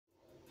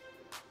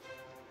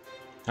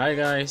Hi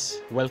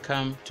guys,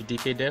 welcome to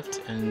DK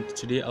DEFT, and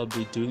today I'll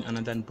be doing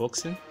another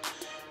unboxing.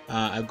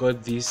 I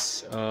got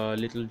this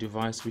little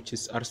device which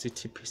is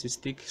RCT PC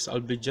Stick, so I'll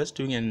be just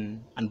doing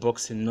an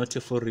unboxing, not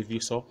a full review,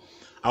 so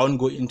I won't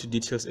go into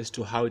details as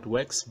to how it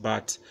works,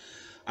 but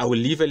I will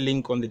leave a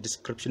link on the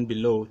description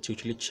below to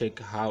actually check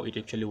how it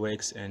actually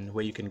works and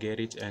where you can get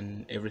it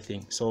and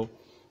everything. So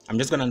I'm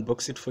just gonna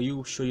unbox it for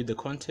you, show you the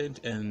content,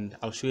 and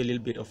I'll show you a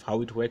little bit of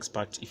how it works.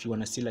 But if you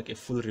want to see like a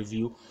full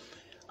review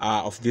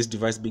of this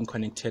device being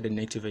connected and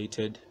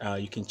activated,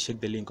 you can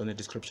check the link on the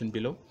description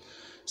below.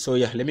 So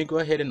yeah, let me go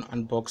ahead and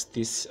unbox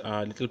this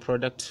little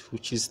product,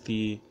 which is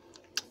the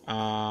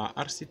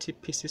RCT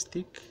PC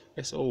Stick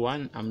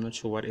SO1. I'm not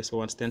sure what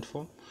SO1 stands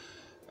for.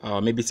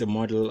 Maybe it's a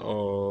model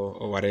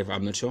or whatever,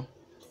 I'm not sure.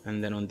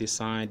 And then on this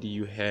side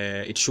you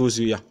have, it shows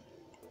you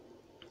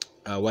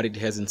what it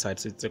has inside.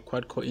 So it's a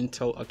quad-core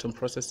Intel Atom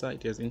processor.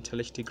 It has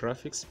Intel HD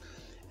graphics,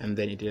 and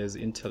then it has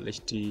Intel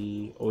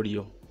HD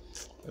audio.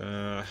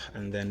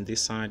 And then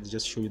this side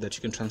just show you that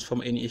you can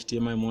transform any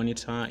HDMI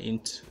monitor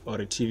into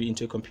or a TV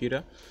into a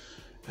computer.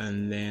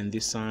 And then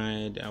this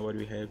side, what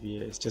we have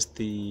here is just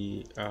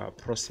the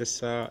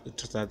processor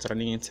that's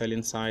running Intel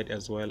inside,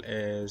 as well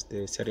as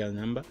the serial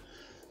number.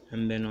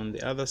 And then on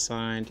the other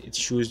side it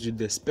shows you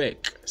the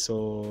spec.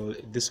 So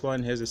this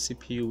one has a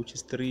CPU which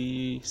is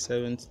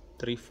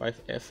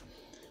 3735F.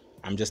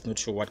 I'm just not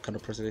sure what kind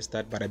of processor is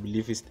that, but I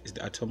believe it's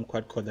the Atom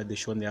quad core that they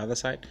show on the other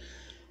side.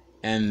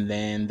 And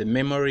then the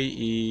memory,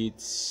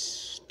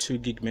 it's 2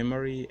 gig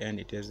memory, and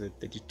it has a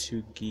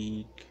 32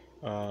 gig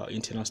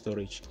internal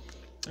storage.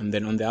 And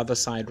then on the other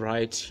side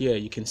right here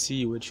you can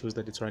see which shows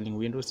that it's running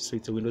Windows, so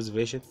it's a Windows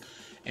version,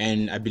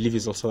 and I believe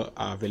it's also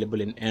available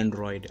in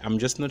Android. I'm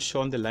just not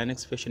sure on the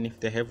Linux version if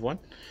they have one.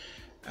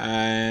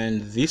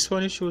 And this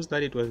one, it shows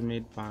that it was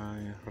made by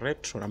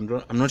Rectron.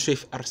 I'm not sure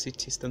if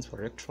RCT stands for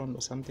Rectron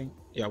or something,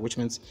 yeah, which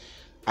means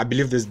I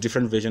believe there's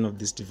different version of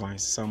this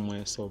device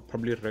somewhere, so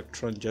probably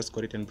Rectron just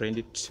got it and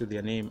branded it to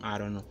their name, I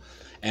don't know.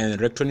 And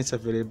Rectron is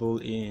available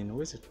in,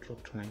 where is it,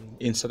 Rectron?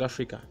 In South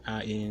Africa,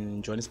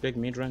 in Johannesburg,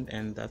 Midrand,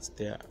 and that's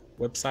their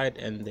website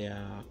and their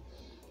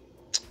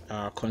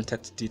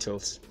contact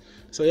details.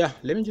 So yeah,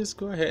 let me just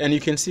go ahead, and you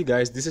can see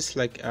guys, this is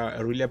like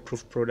a really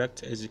approved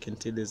product. As you can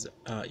see, there's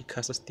a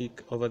ICASA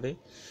stick over there.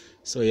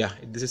 So yeah,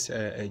 this is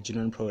a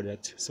genuine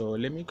product. So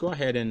let me go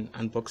ahead and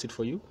unbox it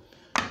for you.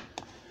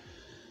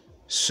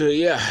 So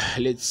yeah,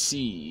 let's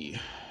see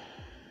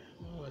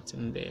what's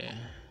in there.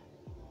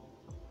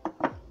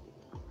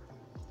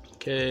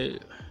 Okay,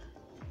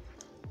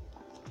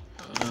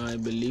 I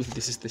believe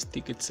this is the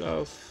stick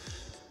itself.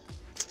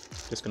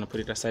 Just gonna put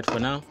it aside for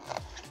now,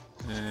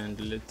 and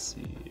let's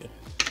see.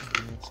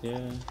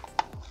 Yeah,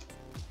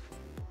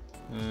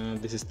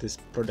 this is this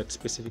product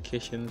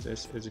specifications,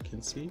 as you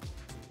can see.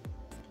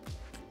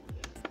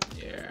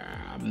 Yeah,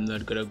 I'm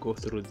not gonna go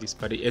through this,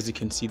 but as you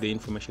can see, the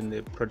information,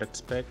 the product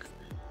spec,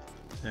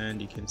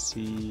 and you can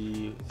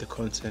see the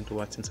content,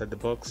 what's inside the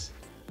box,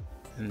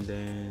 and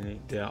then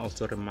there are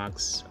also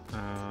remarks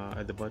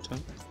at the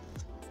bottom.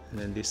 And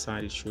then this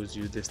side, it shows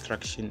you the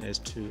instruction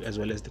as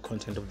well as the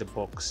content of the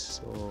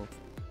box. So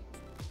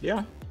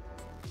yeah,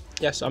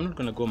 so I'm not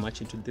gonna go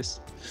much into this.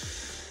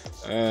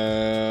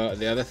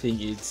 The other thing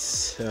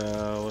is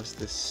what's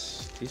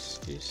this?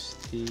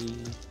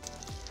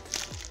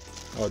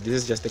 Oh, this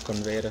is just a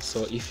conveyor.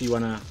 So if you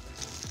wanna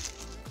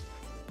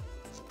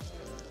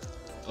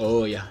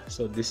oh yeah,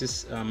 so this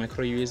is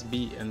micro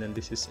USB, and then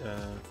this is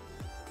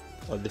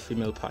the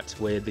female part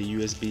where the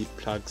USB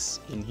plugs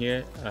in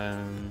here,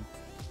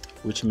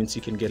 which means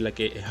you can get like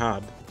a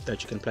hub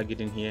that you can plug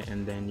it in here,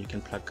 and then you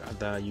can plug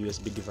other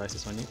USB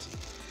devices on it.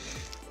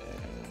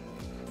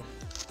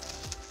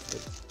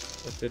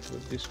 That's it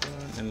with this one.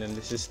 And then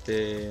this is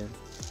the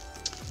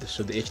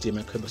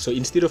HDMI cable. So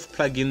instead of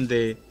plugging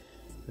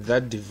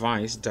that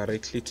device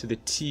directly to the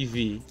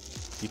TV,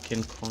 you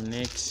can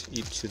connect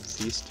it to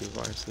this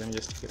device. Let me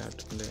just take it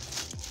out from there.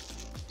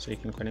 So you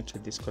can connect to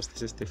this, because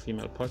this is the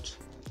female port,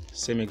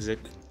 same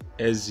exact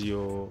as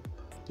your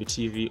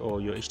TV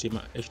or your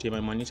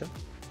HDMI monitor.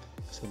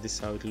 So this is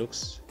how it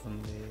looks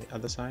on the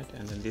other side,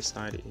 and then this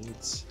side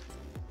it's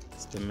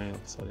the male.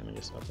 So let me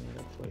just open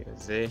it up for you.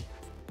 There,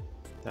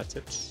 that's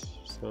it.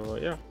 So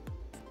yeah,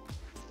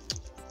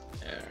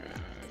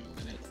 I'm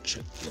gonna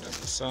check it out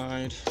the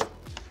side.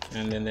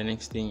 And then the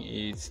next thing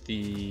is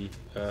the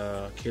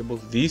cable.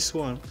 This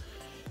one,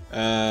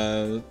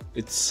 I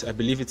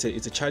believe it's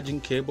a charging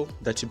cable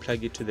that you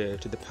plug it to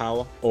the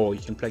power, or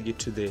you can plug it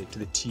to the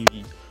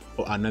TV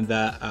or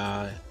another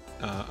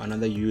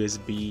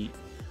USB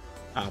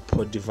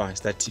port device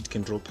that it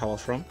can draw power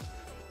from,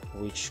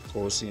 which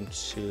goes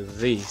into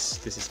this.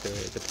 This is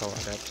the power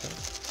adapter,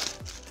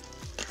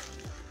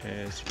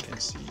 as you can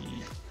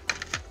see.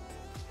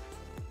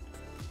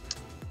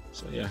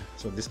 So yeah,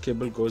 so this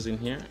cable goes in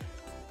here.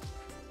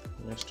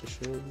 Just to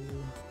show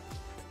you,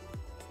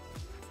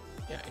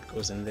 yeah, it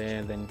goes in there,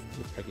 and then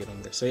you plug it on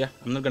there. So yeah,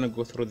 I'm not gonna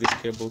go through these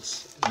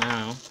cables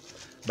now,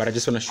 but I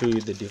just want to show you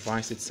the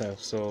device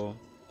itself. So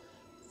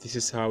this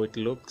is how it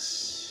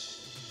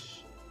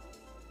looks.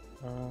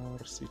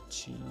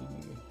 RCT.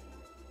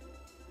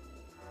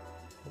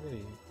 There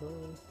you go.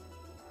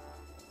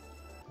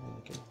 And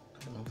you can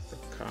come off the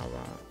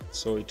cover.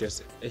 So it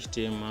has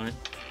HDMI,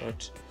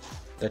 but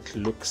that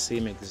looks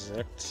same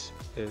exact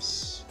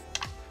as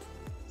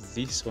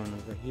this one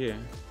over here.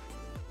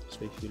 So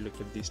if you look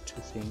at these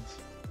two things,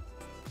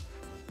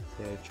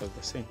 they're actually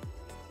the same.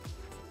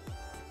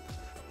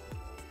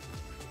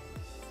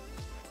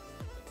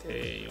 There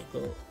you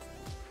go.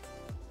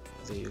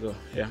 There you go.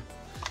 Yeah.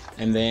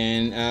 And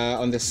then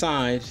on the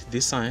side,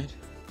 this side,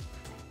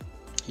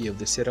 you have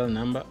the serial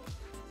number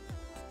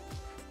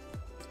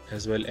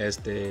as well as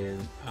the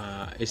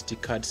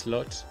SD card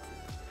slot,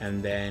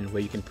 and then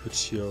where you can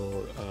put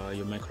your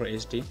micro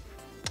SD.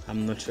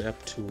 I'm not sure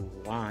up to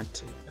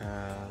what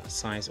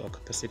size or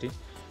capacity,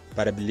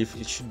 but I believe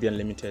it should be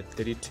unlimited,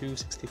 32,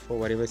 64,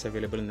 whatever is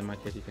available in the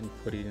market. You can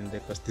put it in there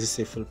because this is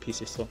a full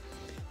PC, so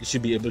it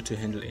should be able to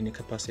handle any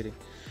capacity.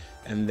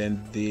 And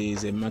then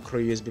there's a micro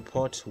USB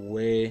port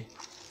where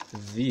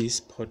this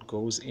port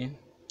goes in.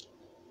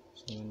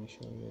 So let me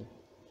show you.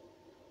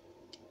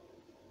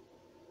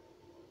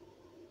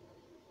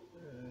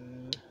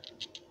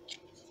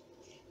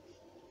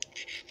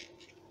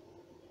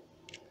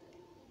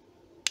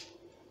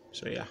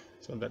 So yeah,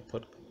 so that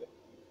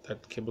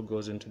cable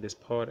goes into this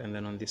port, and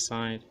then on this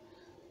side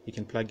you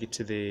can plug it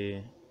to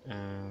the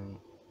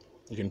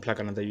you can plug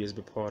another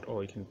USB port,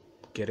 or you can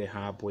get a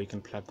hub where you can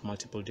plug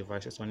multiple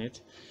devices on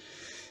it.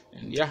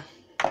 And yeah,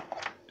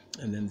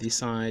 and then this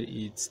side,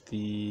 it's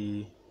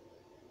the,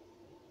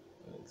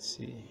 let's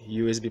see,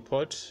 USB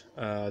port.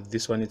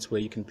 This one is where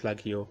you can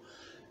plug your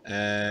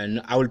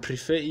and I will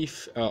prefer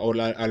if or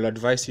I'll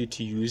advise you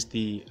to use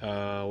the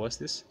what's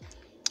this,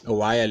 a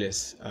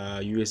wireless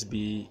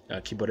USB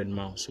keyboard and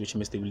mouse, which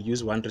means they will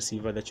use one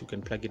receiver that you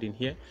can plug it in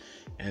here,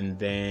 and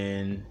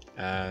then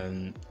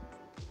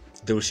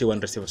they will share one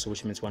receiver, so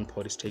which means one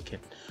port is taken.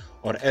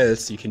 Or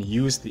else you can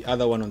use the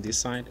other one on this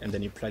side, and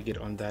then you plug it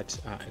on that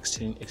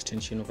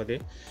extension over there,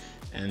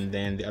 and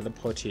then the other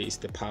port here is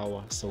the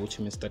power, so which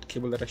means that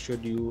cable that I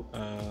showed you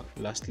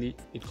lastly,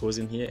 it goes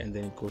in here and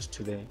then it goes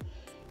to the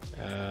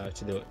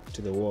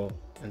wall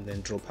and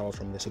then draw power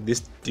from there. So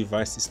this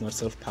device is not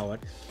self-powered,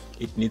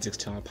 it needs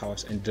external power,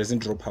 and it doesn't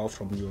draw power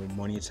from your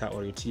monitor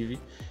or your TV.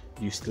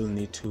 You still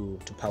need to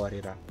power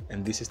it up,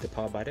 and this is the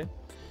power button.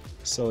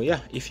 So yeah,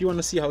 if you want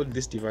to see how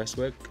this device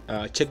works,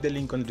 check the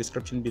link on the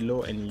description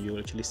below and you'll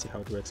actually see how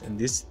it works. And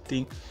this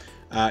thing,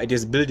 it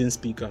is built-in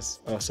speakers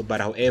also, but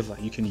however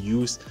you can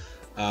use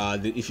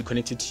if you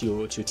connect it to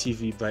your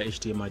TV by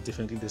HDMI,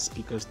 definitely the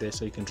speakers there,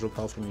 so you can draw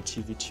power from your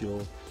TV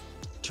to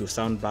your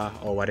sound bar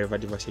or whatever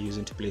device you're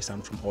using to play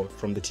sound from, or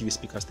from the TV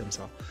speakers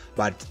themselves.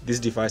 But this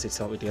device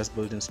itself, it has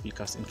built-in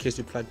speakers in case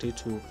you plugged it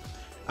to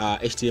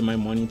HDMI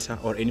monitor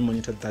or any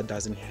monitor that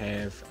doesn't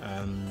have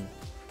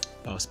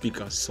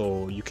speakers,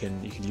 so you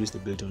can use the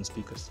built-in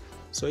speakers.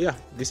 So yeah,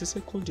 this is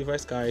a cool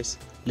device, guys.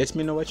 Let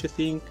me know what you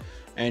think,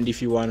 and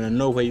if you want to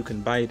know where you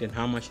can buy it and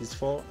how much it's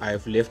for,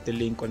 I've left the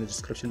link on the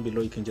description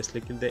below. You can just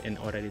click in there and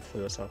order it for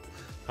yourself.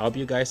 I hope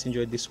you guys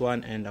enjoyed this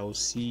one, and I will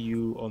see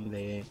you on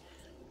the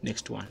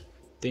next one.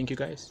 Thank you,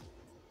 guys.